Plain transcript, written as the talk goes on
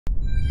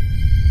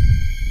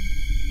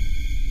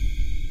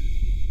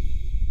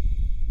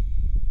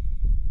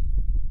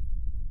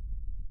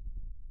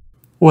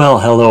Well,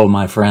 hello,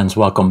 my friends.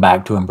 Welcome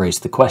back to Embrace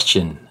the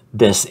Question.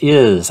 This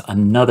is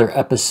another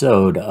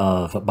episode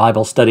of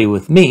Bible Study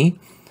with me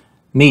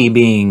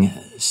being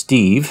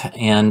Steve,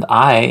 and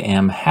I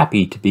am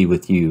happy to be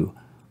with you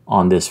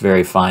on this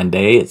very fine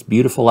day. It's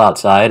beautiful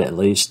outside, at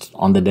least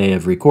on the day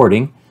of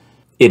recording.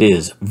 It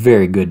is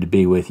very good to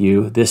be with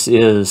you. This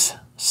is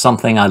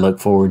something I look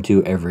forward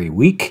to every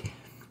week.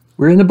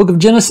 We're in the book of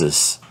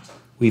Genesis.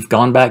 We've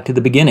gone back to the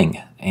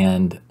beginning,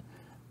 and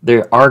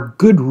there are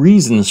good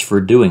reasons for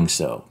doing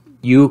so.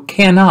 You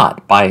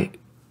cannot, by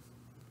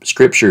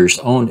Scripture's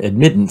own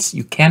admittance,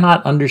 you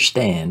cannot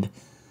understand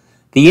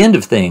the end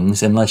of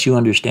things unless you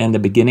understand the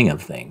beginning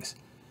of things.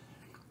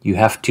 You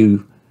have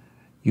to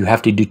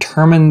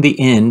determine the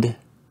end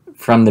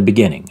from the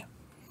beginning.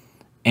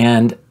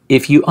 And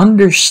if you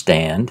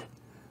understand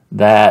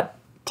that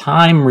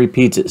time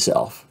repeats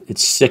itself,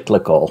 it's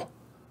cyclical,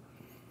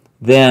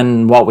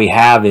 then what we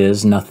have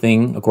is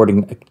nothing,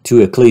 according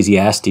to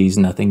Ecclesiastes,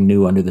 nothing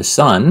new under the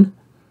sun.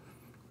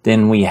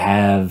 Then we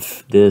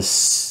have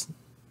this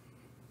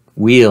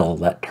wheel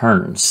that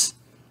turns.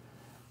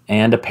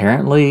 And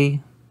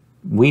apparently,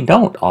 we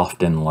don't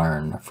often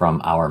learn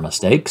from our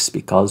mistakes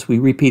because we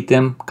repeat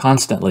them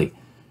constantly.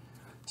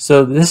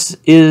 So this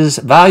is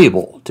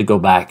valuable to go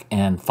back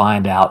and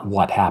find out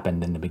what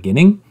happened in the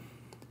beginning.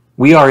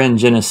 We are in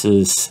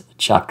Genesis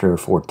chapter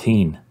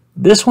 14.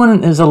 This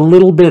one is a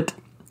little bit,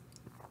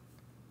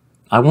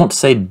 I won't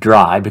say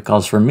dry,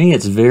 because for me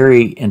it's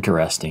very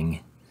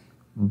interesting,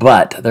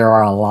 but there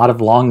are a lot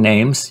of long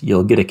names.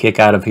 You'll get a kick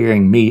out of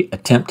hearing me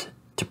attempt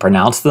to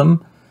pronounce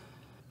them.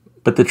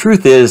 But the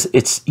truth is,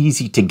 it's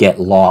easy to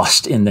get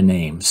lost in the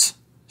names.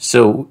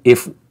 So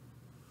if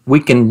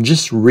we can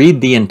just read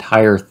the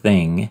entire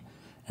thing,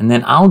 and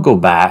then I'll go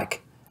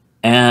back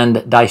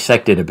and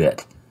dissect it a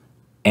bit,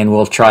 and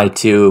we'll try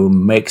to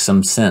make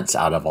some sense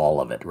out of all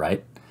of it,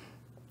 right?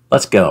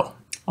 Let's go.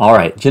 All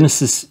right,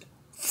 Genesis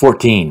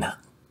 14.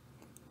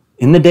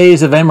 In the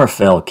days of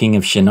Amraphel, king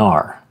of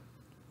Shinar,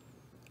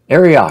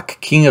 Arioch,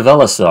 king of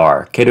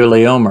Elasar,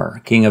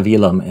 Kedorlaomer, king of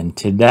Elam, and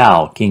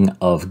Tidal, king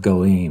of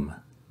Goim.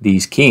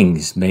 These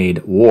kings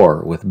made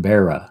war with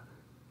Bera,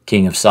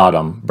 king of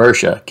Sodom,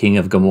 Bersha, king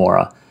of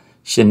Gomorrah,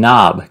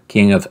 Shinab,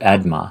 king of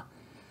Admah,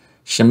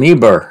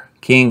 Shemeber,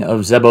 king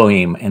of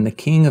Zeboim, and the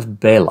king of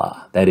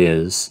Bela, that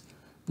is,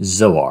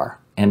 Zoar.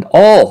 And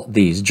all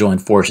these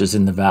joined forces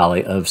in the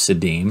valley of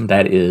Siddim,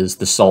 that is,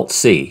 the Salt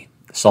Sea.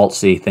 The Salt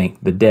Sea, think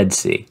the Dead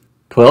Sea.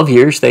 12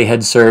 years they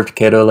had served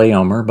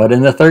Kedorlaomer, but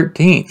in the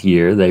 13th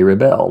year they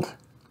rebelled.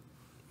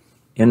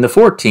 In the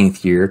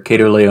 14th year,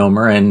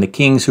 Kedorlaomer and the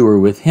kings who were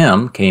with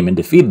him came and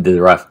defeated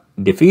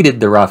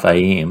the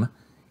Rephaim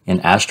in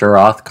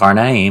Ashtaroth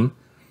Karnaim,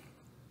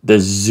 the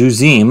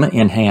Zuzim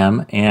in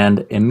Ham, and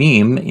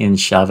Emim in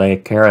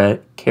Shaveh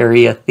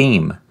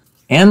Kiriathim,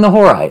 and the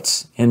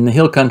Horites in the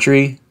hill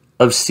country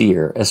of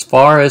Seir, as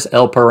far as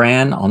El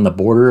Paran on the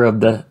border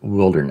of the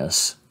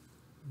wilderness.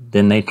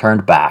 Then they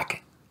turned back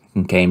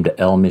and came to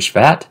El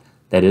Mishpat,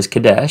 that is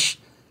Kadesh,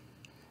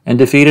 and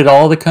defeated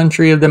all the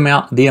country of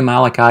the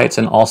Amalekites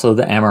and also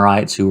the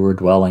Amorites who were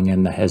dwelling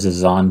in the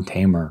Hezazon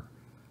Tamar.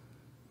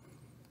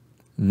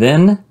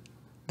 Then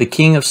the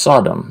king of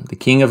Sodom, the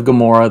king of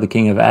Gomorrah, the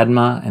king of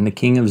Admah, and the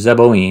king of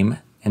Zeboim,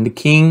 and the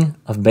king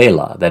of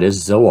Bela, that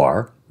is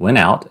Zoar, went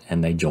out,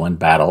 and they joined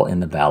battle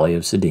in the valley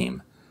of Siddim,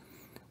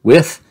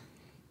 with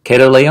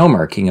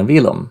Kedorlaomer, king of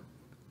Elam,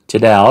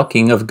 Tidal,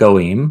 king of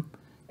Goim,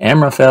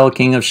 Amraphel,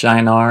 king of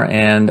Shinar,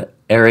 and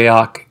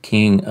Arioch,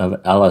 king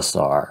of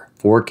Elasar,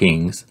 4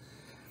 kings,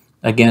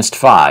 against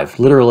 5,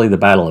 literally the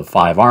battle of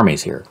 5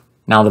 armies here.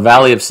 Now the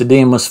valley of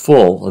Siddim was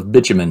full of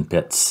bitumen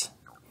pits,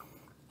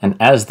 and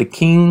as the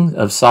king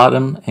of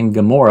Sodom and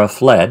Gomorrah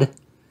fled,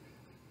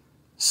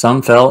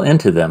 some fell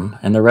into them,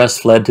 and the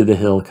rest fled to the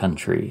hill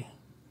country.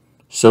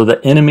 So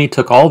the enemy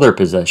took all their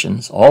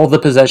possessions, all the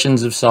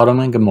possessions of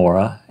Sodom and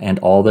Gomorrah, and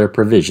all their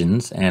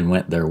provisions, and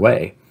went their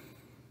way.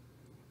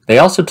 They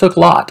also took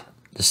Lot,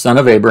 the son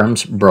of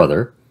Abram's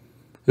brother,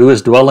 who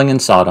was dwelling in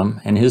Sodom,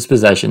 and his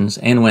possessions,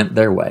 and went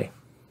their way.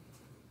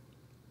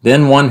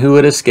 Then one who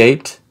had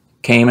escaped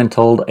came and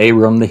told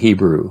Abram the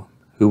Hebrew,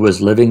 who was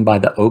living by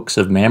the oaks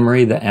of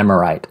Mamre the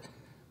Amorite,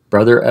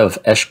 brother of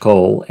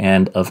Eshcol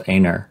and of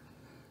Aner.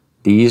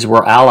 These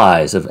were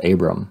allies of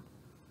Abram.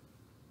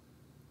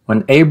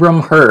 When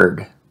Abram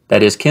heard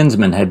that his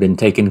kinsman had been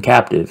taken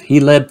captive,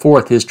 he led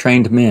forth his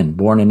trained men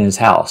born in his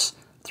house,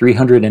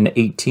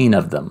 318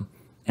 of them,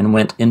 and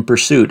went in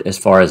pursuit as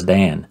far as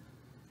Dan.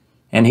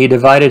 And he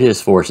divided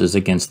his forces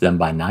against them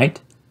by night,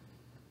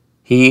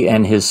 he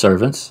and his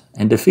servants,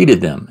 and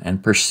defeated them,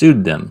 and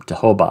pursued them to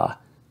Hobah,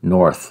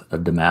 north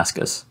of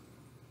Damascus.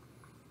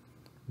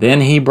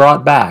 Then he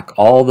brought back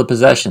all the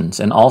possessions,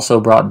 and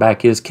also brought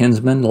back his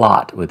kinsman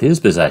Lot with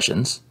his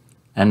possessions,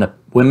 and the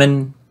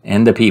women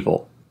and the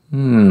people.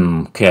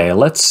 Okay,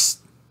 let's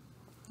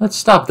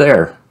stop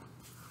there,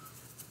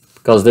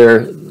 because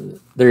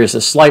there is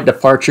a slight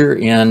departure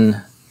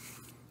in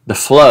the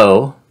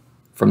flow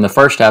from the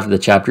first half of the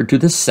chapter to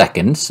the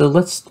second. So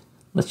let's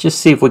just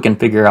see if we can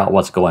figure out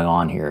what's going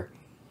on here.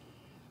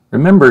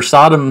 Remember,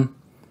 Sodom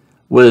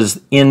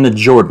was in the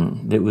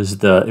Jordan. It was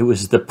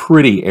the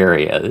pretty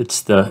area.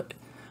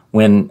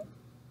 When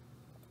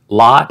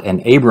Lot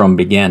and Abram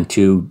began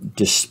to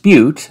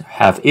dispute,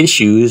 have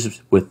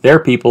issues with their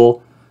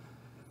people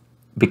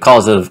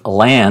because of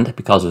land,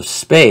 because of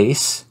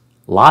space.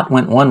 Lot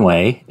went one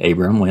way,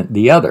 Abram went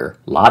the other.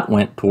 Lot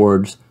went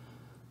towards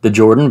the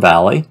Jordan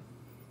Valley.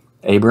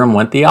 Abram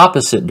went the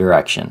opposite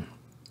direction.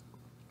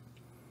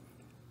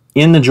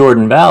 In the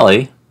Jordan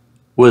Valley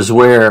was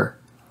where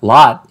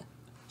Lot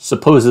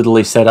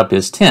supposedly set up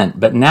his tent,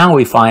 but now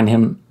we find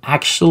him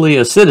actually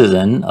a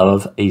citizen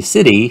of a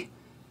city,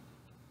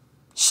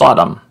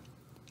 Sodom.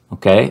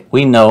 Okay,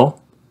 we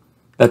know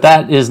that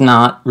that is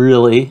not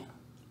really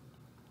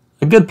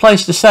a good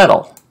place to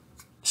settle,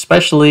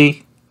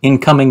 especially in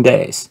coming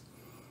days.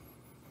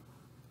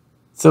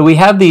 So we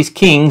have these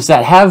kings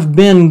that have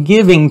been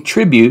giving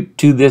tribute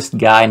to this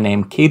guy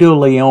named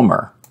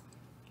Chedorlaomer.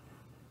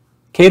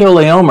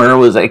 Chedorlaomer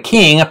was a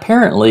king,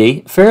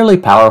 apparently fairly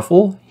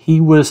powerful. He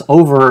was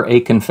over a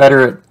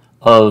confederate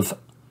of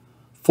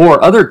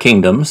 4 other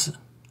kingdoms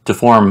to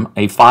form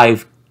a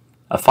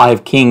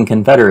five-king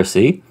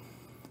confederacy.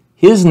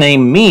 His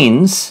name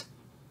means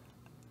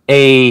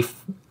a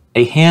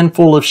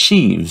handful of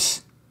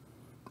sheaves.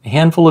 A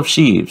handful of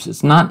sheaves.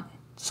 It's not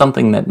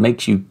something that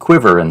makes you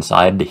quiver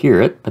inside to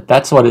hear it, but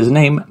that's what his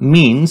name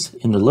means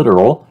in the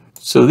literal.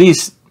 So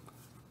these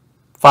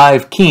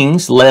 5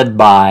 kings, led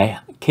by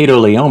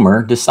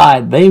Chedorlaomer,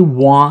 decide they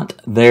want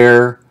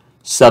their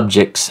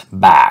subjects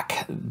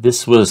back.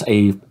 This was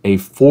a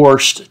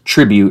forced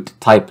tribute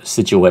type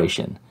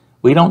situation.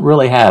 We don't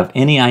really have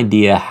any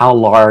idea how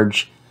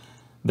large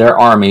their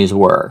armies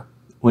were.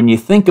 When you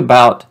think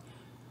about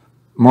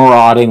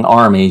marauding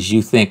armies,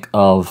 you think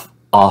of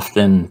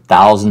often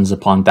thousands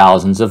upon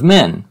thousands of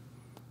men.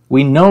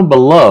 We know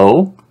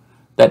below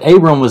that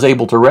Abram was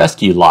able to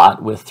rescue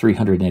Lot with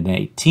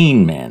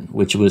 318 men,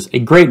 which was a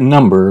great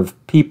number of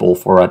people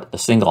for a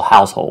single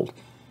household.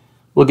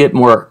 We'll get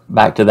more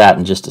back to that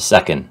in just a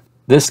second.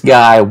 This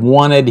guy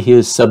wanted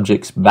his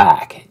subjects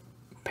back.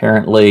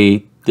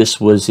 Apparently, this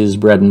was his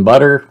bread and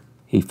butter.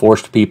 He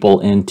forced people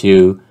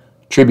into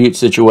tribute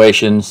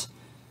situations.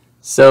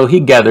 So he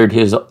gathered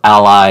his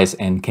allies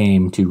and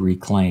came to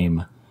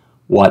reclaim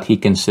what he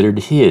considered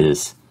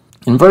his.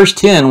 In verse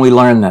 10, we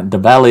learn that the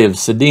valley of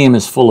Siddim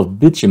is full of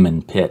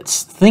bitumen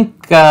pits.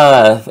 Think,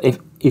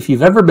 if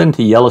you've ever been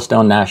to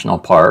Yellowstone National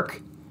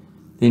Park,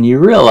 then you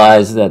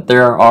realize that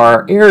there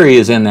are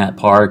areas in that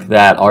park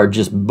that are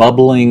just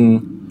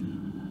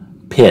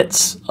bubbling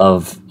pits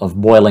of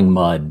boiling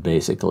mud,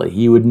 basically.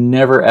 You would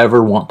never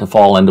ever want to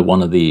fall into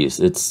one of these.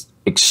 It's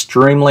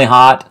extremely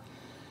hot,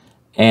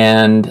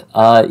 and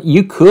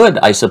you could,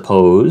 I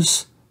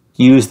suppose,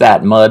 use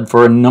that mud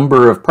for a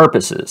number of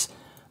purposes.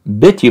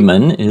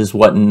 Bitumen is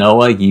what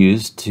Noah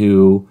used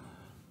to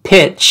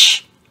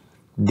pitch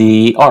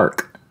the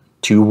ark,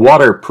 to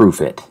waterproof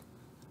it.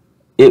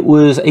 It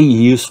was a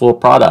useful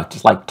product.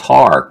 It's like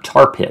tar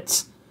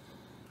pits.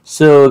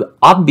 So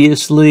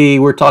obviously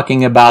we're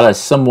talking about a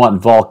somewhat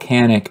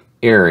volcanic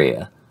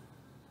area.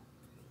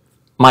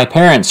 My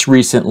parents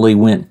recently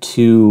went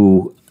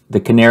to the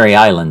Canary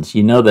Islands.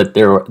 You know that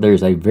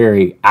there's a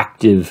very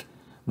active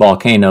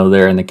volcano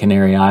there in the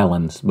Canary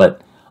Islands,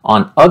 but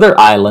on other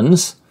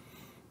islands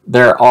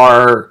there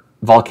are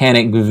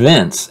volcanic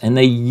vents, and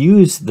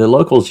the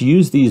locals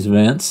use these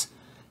vents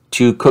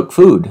to cook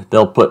food.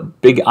 They'll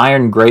put big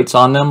iron grates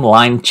on them,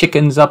 line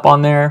chickens up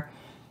on there,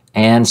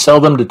 and sell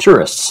them to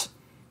tourists.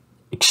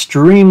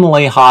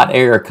 Extremely hot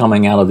air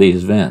coming out of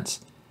these vents.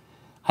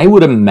 I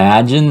would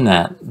imagine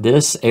that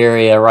this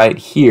area right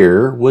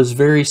here was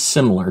very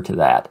similar to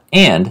that.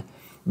 And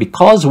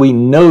because we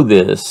know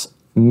this,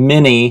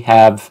 many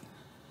have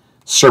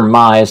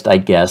surmised, I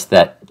guess,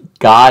 that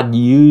God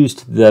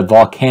used the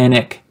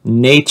volcanic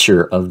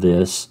nature of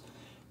this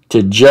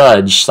to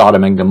judge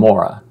Sodom and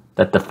Gomorrah.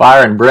 That the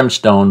fire and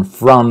brimstone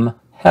from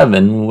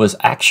heaven was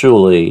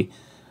actually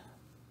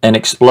an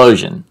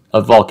explosion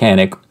of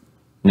volcanic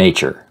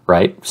nature,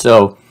 right?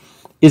 So,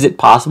 is it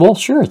possible?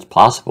 Sure, it's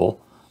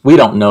possible. We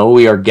don't know.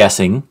 We are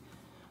guessing.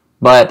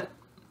 But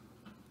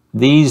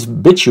these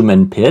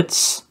bitumen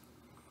pits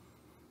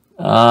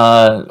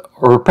are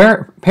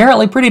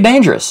apparently pretty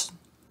dangerous.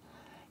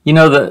 You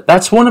know,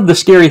 that's one of the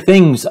scary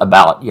things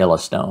about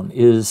Yellowstone,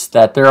 is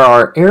that there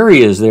are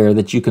areas there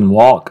that you can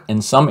walk,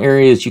 and some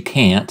areas you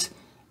can't.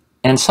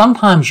 And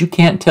sometimes you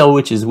can't tell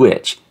which is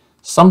which.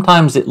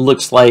 Sometimes it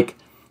looks like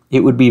it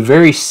would be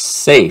very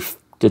safe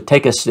to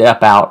take a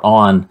step out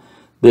on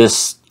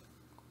this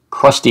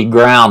crusty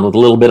ground with a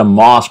little bit of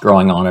moss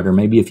growing on it, or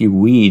maybe a few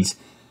weeds.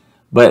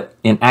 But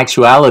in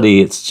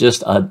actuality, it's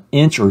just an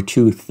inch or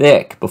two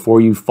thick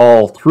before you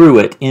fall through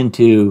it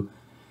into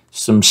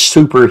some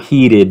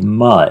superheated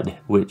mud,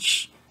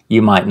 which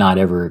you might not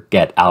ever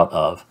get out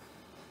of.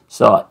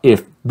 So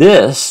if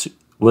this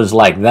was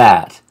like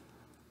that,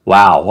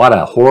 wow, what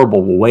a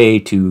horrible way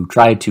to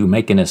try to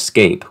make an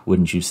escape,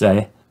 wouldn't you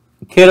say?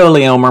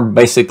 Chedorlaomer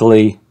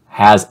basically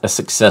has a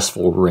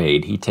successful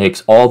raid. He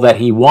takes all that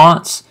he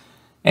wants,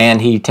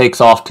 and he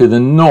takes off to the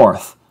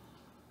north.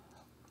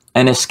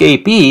 an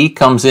escapee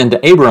comes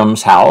into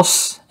Abram's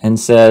house and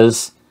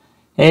says,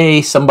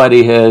 hey,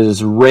 somebody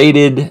has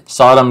raided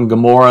Sodom,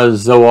 Gomorrah,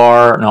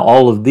 Zoar, and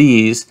all of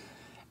these,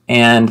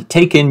 and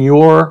taken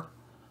your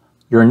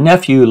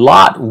nephew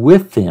Lot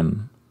with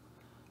him.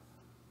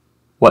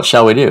 What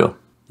shall we do?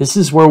 This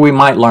is where we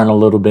might learn a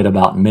little bit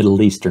about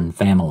Middle Eastern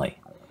family,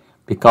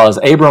 because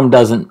Abram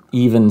doesn't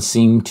even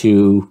seem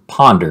to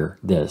ponder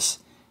this.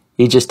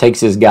 He just takes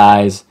his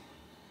guys,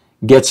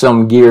 gets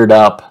them geared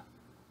up,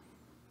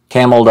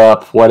 cameled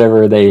up,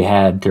 whatever they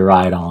had to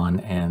ride on,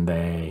 and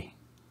they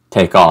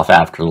take off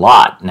after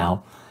Lot.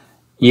 Now,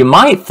 you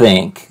might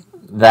think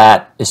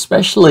that,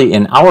 especially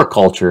in our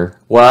culture,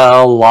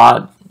 well,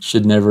 Lot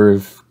should never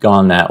have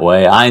gone that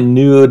way. I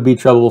knew it would be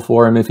trouble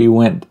for him if he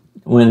went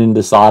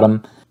into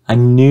Sodom. I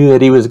knew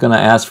that he was going to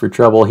ask for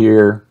trouble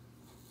here.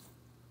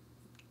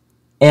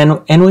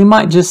 And we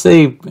might just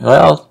say,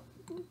 well,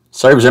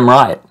 serves him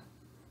right.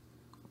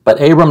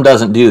 But Abram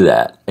doesn't do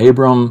that.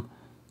 Abram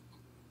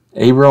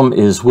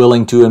is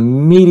willing to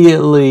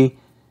immediately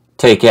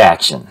take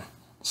action.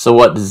 So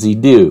what does he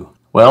do?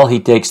 Well, he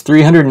takes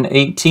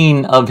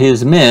 318 of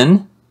his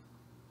men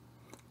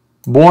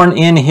born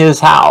in his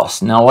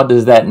house. Now, what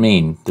does that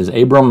mean? Does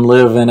Abram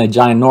live in a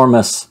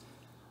ginormous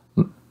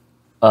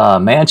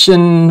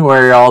mansion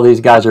where all these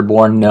guys are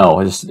born? No,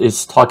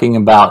 it's talking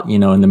about,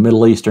 in the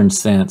Middle Eastern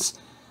sense,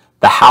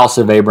 the house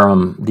of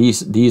Abram.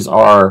 These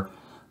are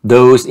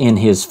those in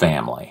his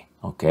family.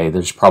 Okay,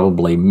 there's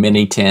probably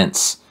many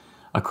tents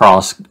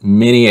across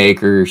many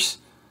acres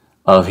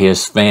of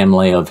his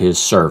family, of his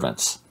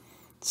servants.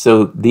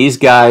 So these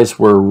guys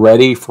were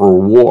ready for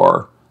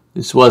war.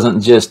 This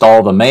wasn't just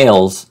all the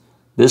males.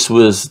 This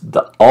was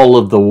all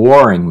of the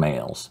warring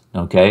males.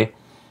 Okay,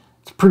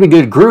 it's a pretty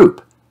good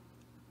group.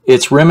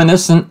 It's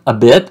reminiscent a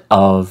bit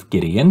of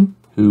Gideon,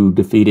 who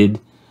defeated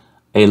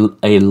a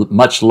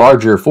much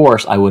larger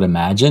force, I would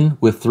imagine,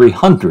 with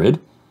 300,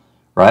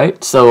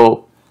 right?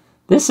 So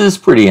this is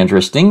pretty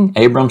interesting.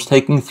 Abram's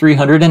taking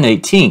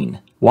 318.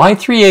 Why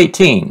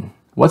 318?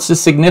 What's the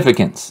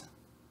significance?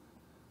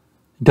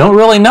 Don't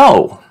really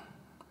know.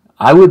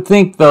 I would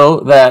think, though,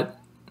 that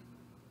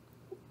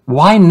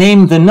why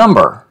name the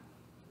number?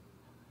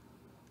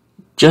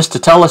 Just to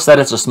tell us that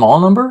it's a small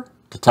number?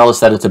 To tell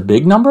us that it's a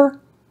big number?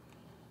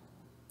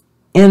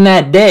 In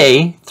that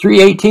day,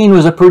 318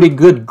 was a pretty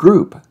good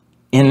group.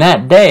 In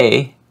that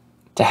day,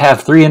 to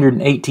have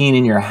 318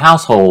 in your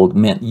household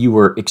meant you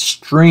were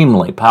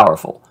extremely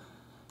powerful.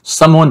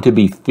 Someone to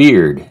be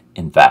feared,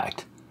 in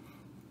fact.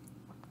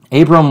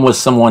 Abram was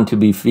someone to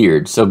be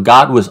feared, so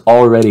God was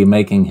already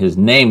making his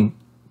name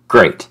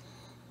great.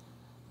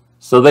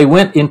 So they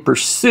went in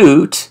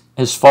pursuit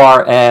as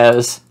far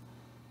as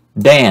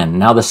Dan.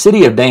 Now, the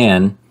city of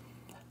Dan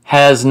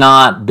has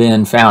not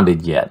been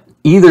founded yet.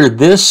 Either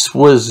this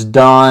was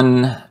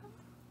done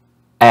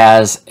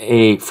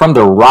from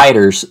the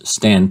writer's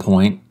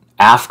standpoint,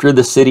 after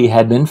the city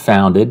had been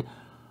founded,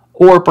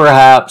 or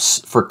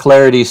perhaps, for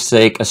clarity's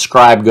sake, a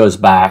scribe goes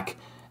back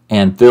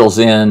and fills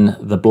in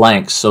the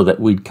blanks so that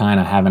we'd kind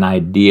of have an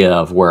idea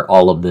of where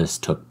all of this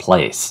took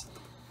place.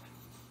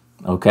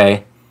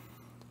 Okay?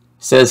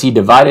 Says he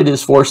divided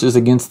his forces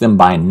against them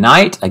by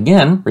night,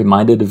 again,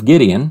 reminded of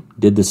Gideon,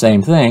 did the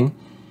same thing,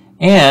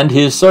 and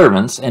his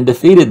servants, and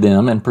defeated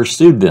them and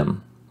pursued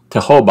them to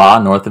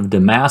Hobah, north of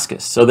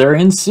Damascus. So they're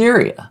in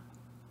Syria.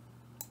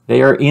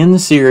 They are in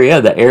Syria,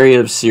 the area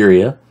of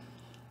Syria,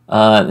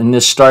 and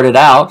this started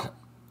out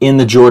in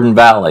the Jordan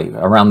Valley,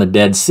 around the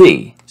Dead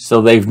Sea.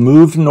 So they've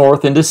moved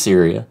north into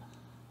Syria,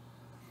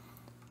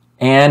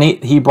 and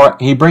he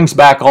brings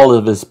back all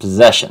of his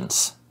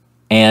possessions,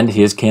 and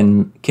his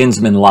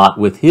kinsman Lot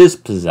with his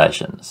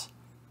possessions.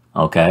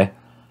 Okay,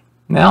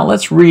 now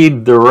let's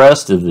read the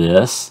rest of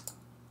this,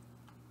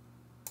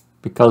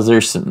 because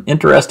there's some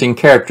interesting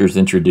characters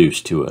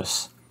introduced to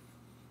us.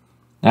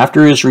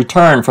 After his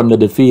return from the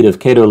defeat of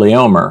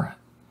Chedorlaomer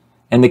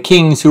and the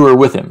kings who were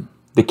with him,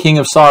 the king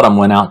of Sodom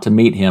went out to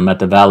meet him at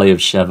the valley of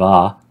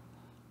Shaveh,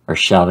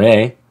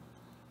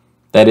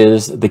 that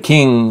is, the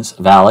king's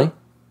valley.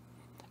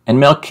 And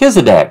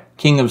Melchizedek,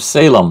 king of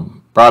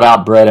Salem, brought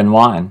out bread and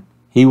wine.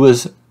 He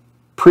was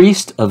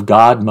priest of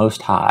God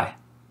Most High.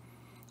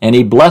 And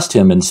he blessed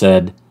him and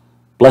said,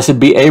 Blessed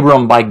be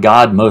Abram by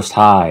God Most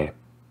High,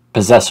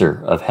 possessor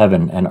of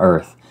heaven and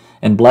earth.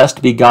 And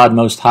blessed be God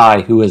Most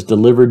High, who has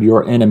delivered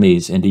your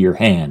enemies into your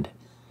hand.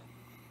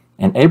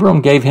 And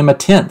Abram gave him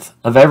 1/10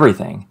 of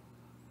everything.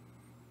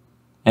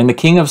 And the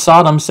king of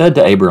Sodom said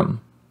to Abram,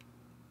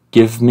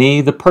 Give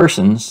me the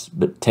persons,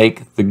 but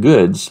take the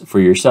goods for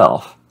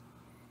yourself.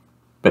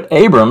 But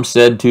Abram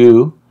said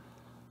to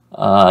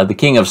the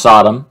king of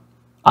Sodom,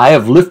 I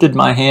have lifted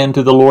my hand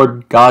to the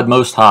Lord God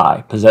Most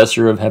High,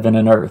 possessor of heaven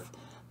and earth,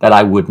 that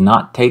I would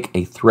not take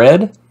a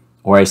thread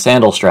or a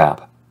sandal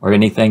strap or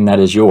anything that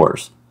is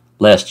yours,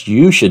 lest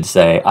you should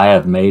say, I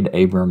have made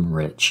Abram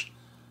rich.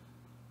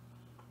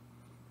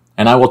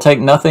 And I will take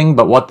nothing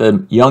but what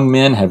the young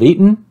men have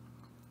eaten,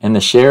 and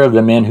the share of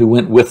the men who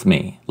went with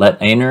me. Let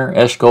Aner,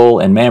 Eshcol,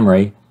 and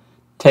Mamre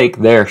take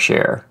their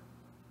share.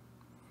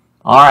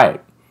 All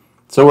right,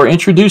 So we're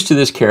introduced to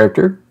this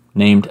character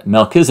named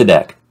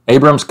Melchizedek.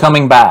 Abram's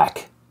coming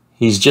back.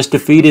 He's just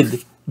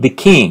defeated the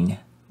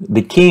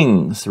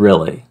kings,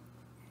 really,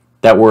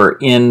 that were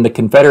in the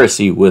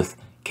confederacy with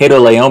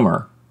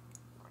Chedorlaomer.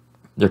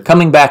 They're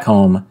coming back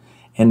home,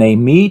 and they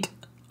meet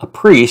a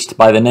priest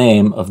by the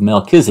name of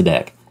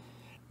Melchizedek.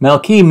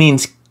 Melchi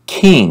means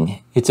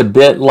king. It's a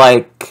bit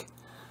like,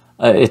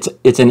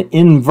 it's an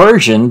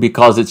inversion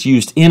because it's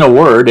used in a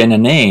word, in a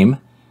name,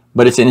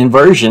 but it's an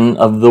inversion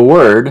of the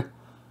word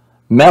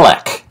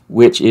Melech,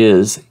 which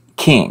is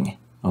king.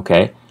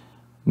 Okay?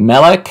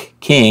 Melech,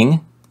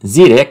 king,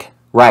 Zedek,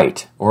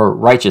 right, or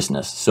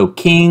righteousness. So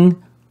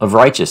king of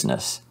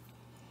righteousness.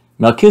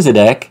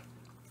 Melchizedek,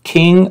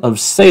 king of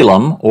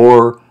Salem,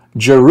 or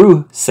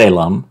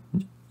Jerusalem.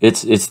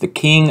 It's the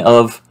king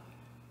of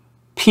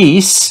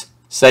peace.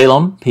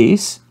 Salem,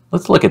 peace.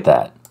 Let's look at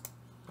that.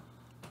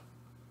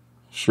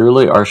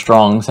 Surely our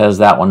Strong's has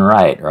that one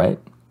right?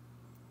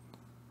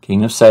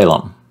 King of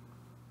Salem.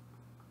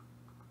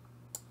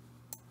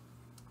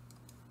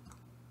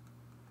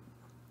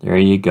 There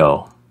you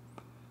go.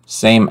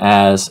 Same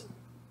as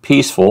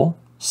peaceful,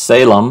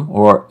 Salem,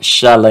 or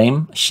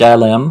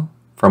Shalem,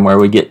 from where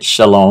we get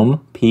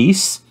shalom,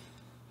 peace.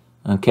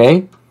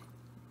 Okay?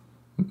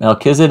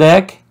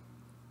 Melchizedek,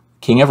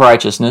 king of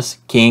righteousness,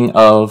 king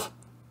of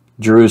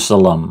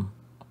Jerusalem,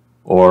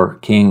 or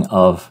king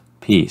of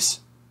peace.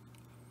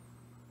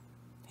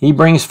 He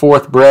brings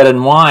forth bread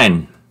and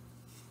wine.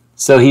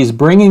 So he's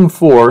bringing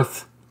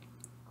forth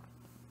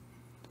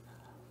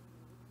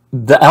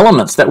the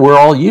elements that we're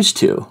all used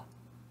to.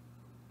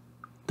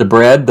 The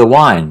bread, the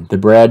wine. The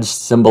bread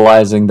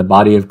symbolizing the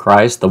body of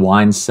Christ, the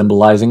wine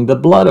symbolizing the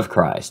blood of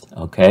Christ.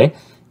 Okay?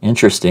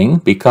 Interesting,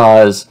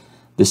 because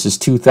this is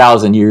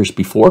 2,000 years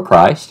before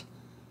Christ.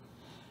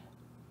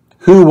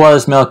 Who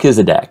was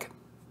Melchizedek?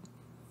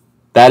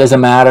 That is a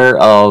matter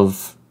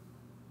of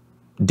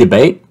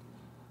debate.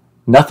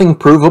 Nothing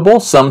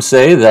provable. Some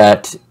say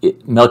that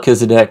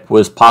Melchizedek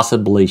was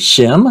possibly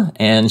Shem,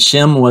 and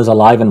Shem was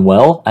alive and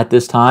well at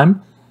this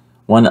time,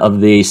 one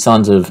of the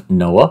sons of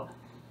Noah.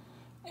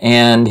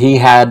 And he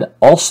had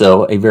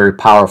also a very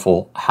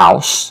powerful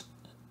house,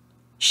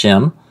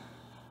 Shem.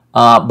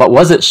 But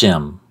was it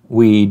Shem?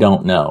 We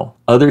don't know.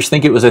 Others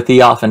think it was a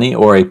theophany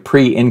or a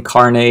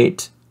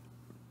pre-incarnate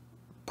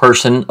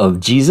person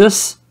of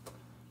Jesus.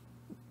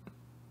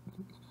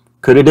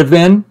 Could it have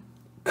been?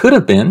 Could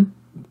have been.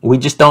 We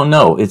just don't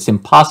know. It's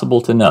impossible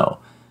to know.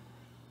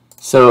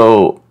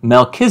 So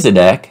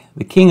Melchizedek,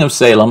 the king of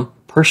Salem,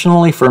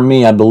 personally for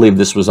me, I believe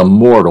this was a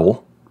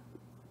mortal.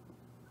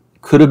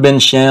 Could have been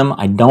Shem.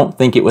 I don't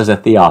think it was a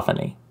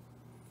theophany.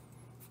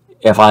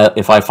 If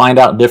I find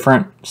out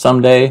different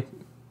someday,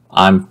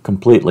 I'm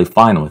completely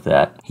fine with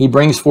that. He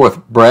brings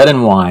forth bread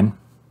and wine,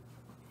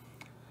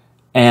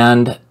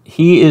 and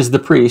he is the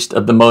priest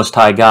of the Most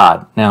High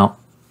God. Now,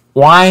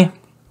 why?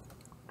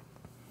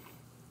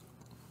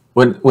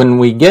 When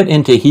we get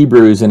into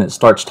Hebrews and it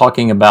starts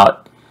talking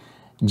about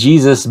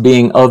Jesus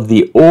being of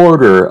the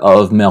order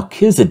of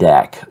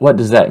Melchizedek, what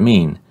does that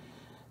mean?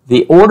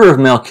 The order of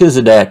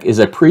Melchizedek is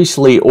a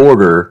priestly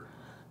order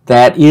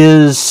that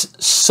is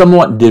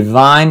somewhat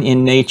divine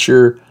in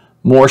nature,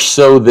 more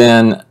so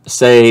than,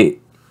 say,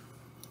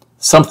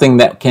 something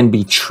that can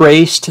be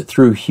traced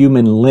through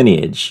human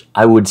lineage.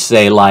 I would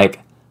say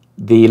like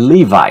the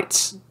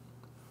Levites.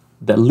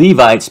 The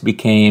Levites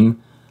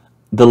became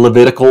the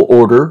Levitical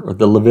order or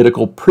the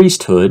Levitical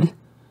priesthood,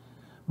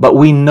 but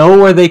we know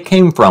where they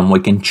came from.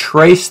 We can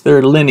trace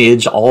their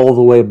lineage all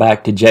the way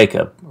back to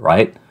Jacob,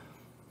 right?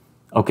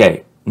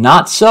 Okay,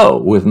 not so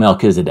with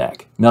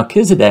Melchizedek.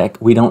 Melchizedek,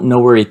 we don't know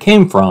where he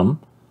came from,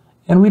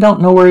 and we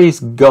don't know where he's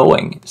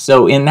going.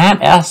 So in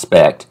that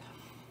aspect,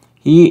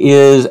 he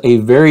is a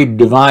very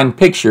divine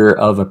picture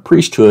of a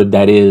priesthood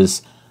that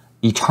is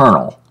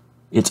eternal.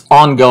 It's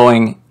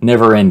ongoing,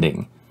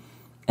 never-ending.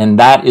 And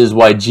that is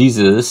why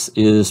Jesus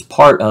is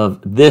part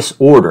of this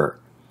order,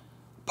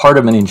 part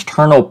of an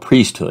eternal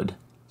priesthood.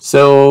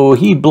 So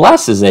he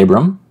blesses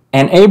Abram,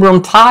 and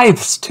Abram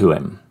tithes to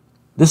him.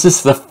 This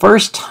is the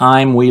first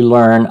time we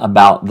learn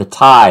about the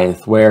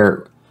tithe,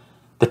 where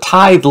the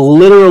tithe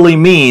literally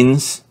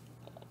means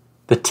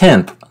the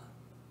tenth. It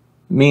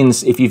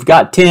means if you've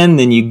got 10,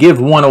 then you give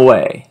one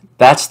away.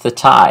 That's the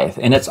tithe,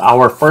 and it's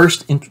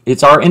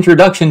our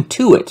introduction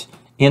to it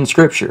in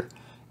Scripture.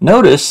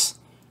 Notice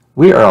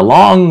we are a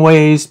long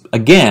ways,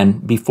 again,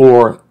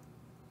 before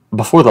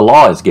the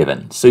law is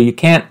given. So you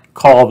can't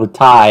call the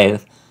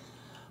tithe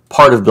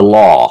part of the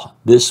law.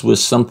 This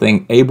was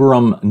something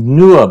Abram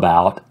knew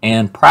about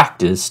and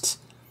practiced,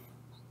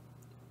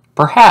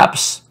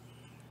 perhaps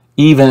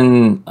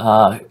even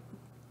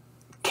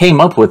came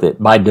up with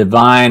it by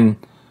divine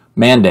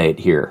mandate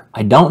here.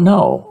 I don't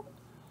know.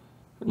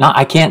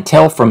 I can't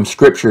tell from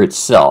Scripture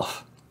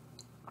itself.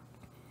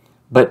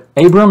 But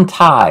Abram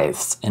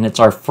tithes, and it's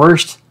our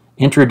first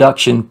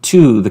introduction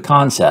to the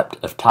concept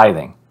of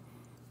tithing.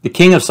 The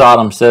king of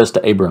Sodom says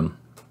to Abram,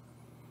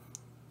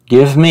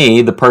 "Give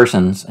me the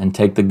persons and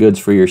take the goods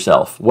for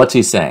yourself." What's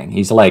he saying?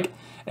 He's like,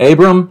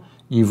 Abram,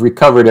 You've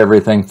recovered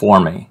everything for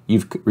me.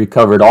 You've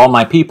recovered all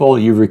my people.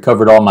 You've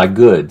recovered all my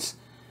goods.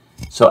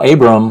 So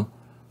Abram,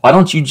 why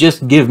don't you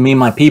just give me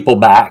my people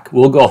back?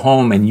 We'll go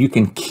home and you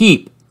can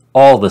keep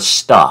all the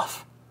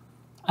stuff.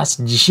 That's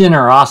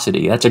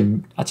generosity.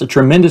 That's a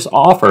tremendous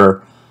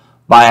offer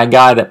by a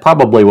guy that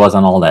probably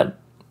wasn't all that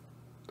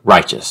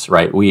righteous,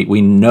 right?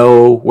 We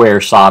know where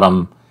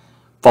Sodom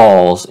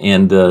falls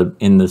in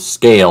the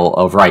scale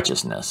of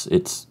righteousness.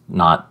 It's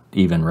not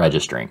even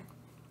registering,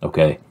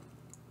 okay?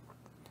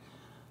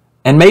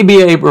 And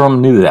maybe Abram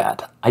knew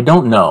that. I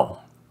don't know.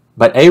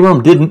 But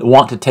Abram didn't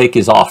want to take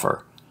his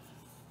offer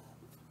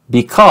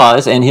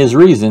because, and his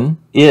reason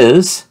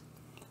is,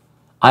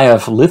 I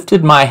have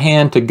lifted my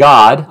hand to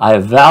God, I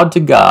have vowed to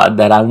God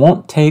that I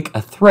won't take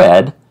a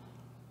thread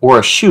or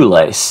a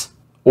shoelace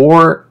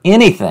or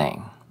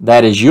anything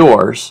that is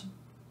yours,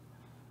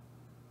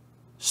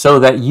 so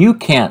that you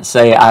can't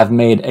say I've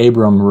made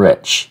Abram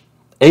rich.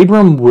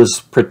 Abram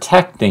was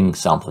protecting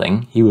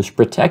something. He was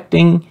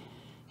protecting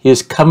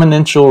his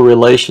covenantal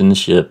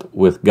relationship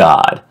with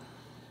God.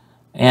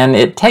 And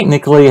it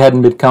technically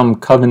hadn't become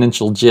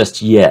covenantal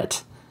just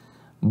yet,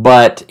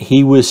 but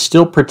he was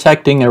still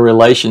protecting a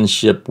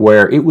relationship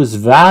where it was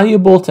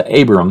valuable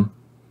to Abram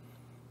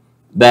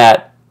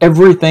that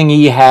everything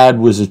he had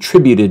was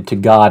attributed to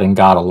God and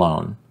God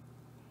alone.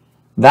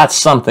 That's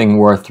something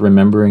worth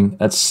remembering.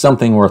 That's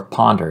something worth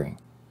pondering.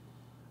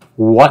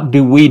 What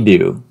do we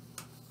do?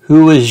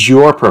 Who is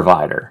your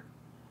provider?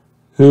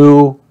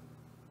 Who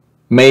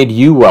made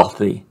you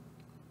wealthy?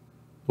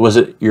 Was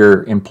it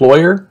your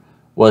employer?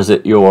 Was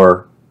it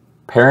your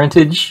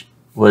parentage?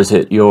 Was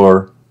it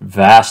your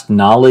vast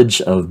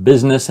knowledge of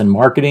business and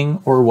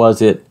marketing? Or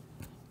was it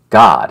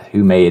God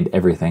who made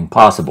everything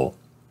possible?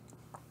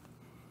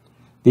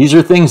 These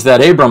are things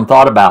that Abram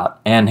thought about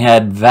and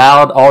had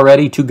vowed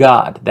already to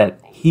God that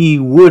he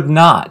would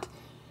not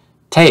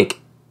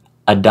take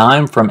a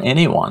dime from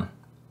anyone.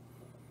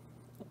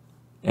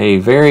 A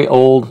very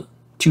old,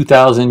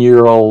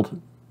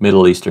 2,000-year-old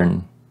Middle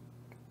Eastern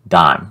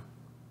dime.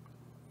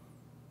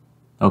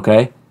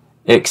 Okay?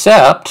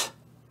 Except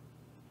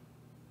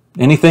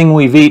anything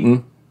we've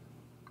eaten,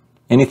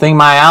 anything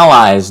my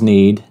allies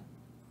need,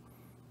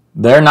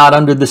 they're not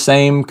under the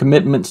same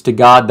commitments to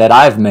God that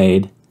I've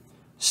made,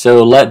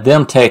 so let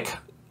them take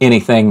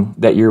anything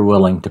that you're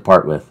willing to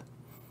part with.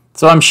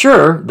 So I'm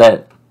sure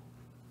that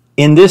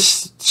in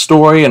this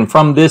story and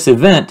from this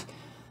event,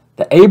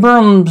 that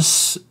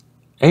Abram's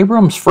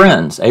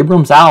friends,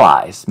 Abram's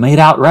allies, made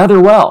out rather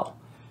well.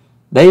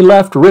 They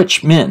left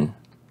rich men,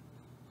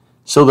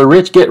 so the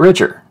rich get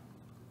richer.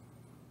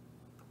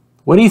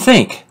 What do you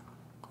think?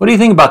 What do you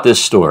think about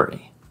this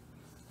story?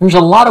 There's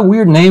a lot of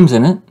weird names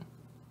in it,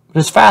 but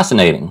it's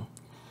fascinating.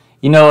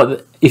 You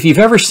know, if you've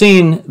ever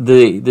seen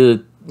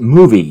the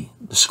movie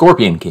The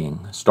Scorpion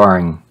King,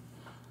 starring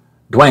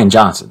Dwayne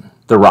Johnson,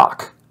 The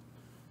Rock,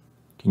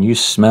 can you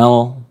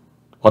smell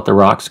what The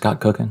Rock's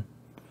got cooking?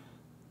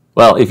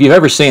 Well, if you've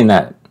ever seen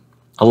that,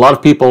 a lot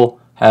of people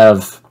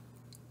have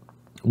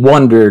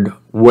wondered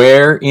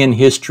where in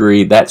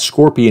history that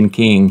Scorpion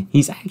King,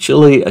 he's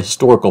actually a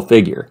historical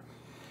figure.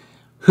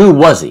 Who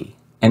was he?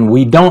 And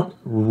we don't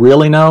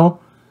really know.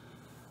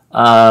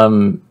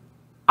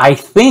 I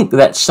think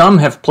that some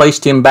have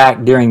placed him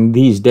back during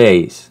these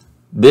days,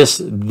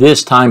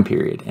 this time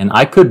period, and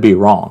I could be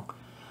wrong.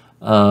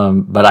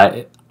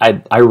 But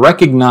I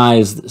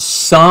recognize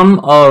some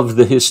of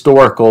the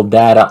historical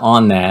data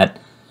on that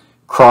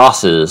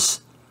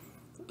crosses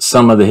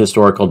some of the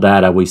historical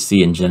data we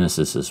see in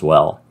Genesis as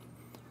well.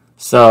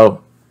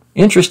 So,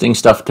 interesting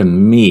stuff to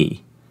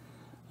me.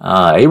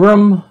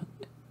 Abram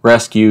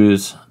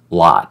rescues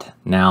Lot.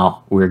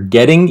 Now, we're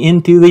getting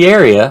into the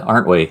area,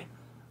 aren't we,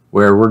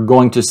 where we're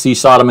going to see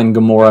Sodom and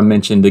Gomorrah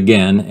mentioned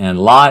again, and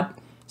Lot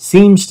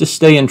seems to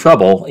stay in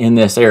trouble in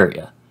this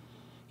area.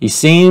 He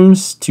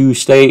seems to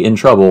stay in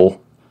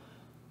trouble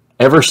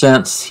ever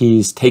since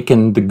he's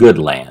taken the good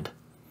land.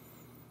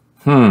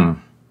 What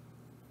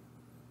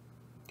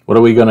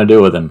are we going to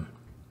do with him?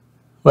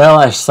 Well,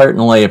 I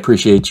certainly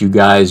appreciate you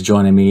guys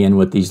joining me in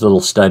with these little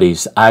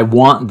studies. I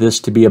want this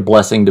to be a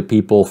blessing to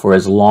people for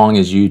as long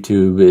as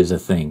YouTube is a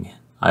thing.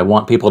 I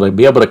want people to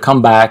be able to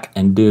come back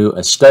and do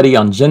a study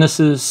on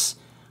Genesis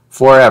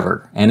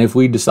forever. And if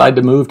we decide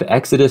to move to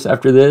Exodus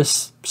after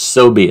this,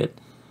 so be it.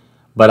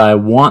 But I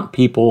want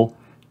people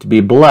to be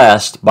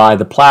blessed by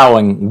the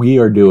plowing we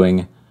are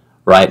doing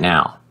right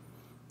now.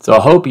 So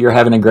I hope you're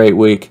having a great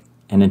week.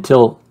 And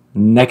until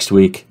next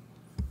week,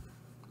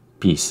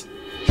 peace.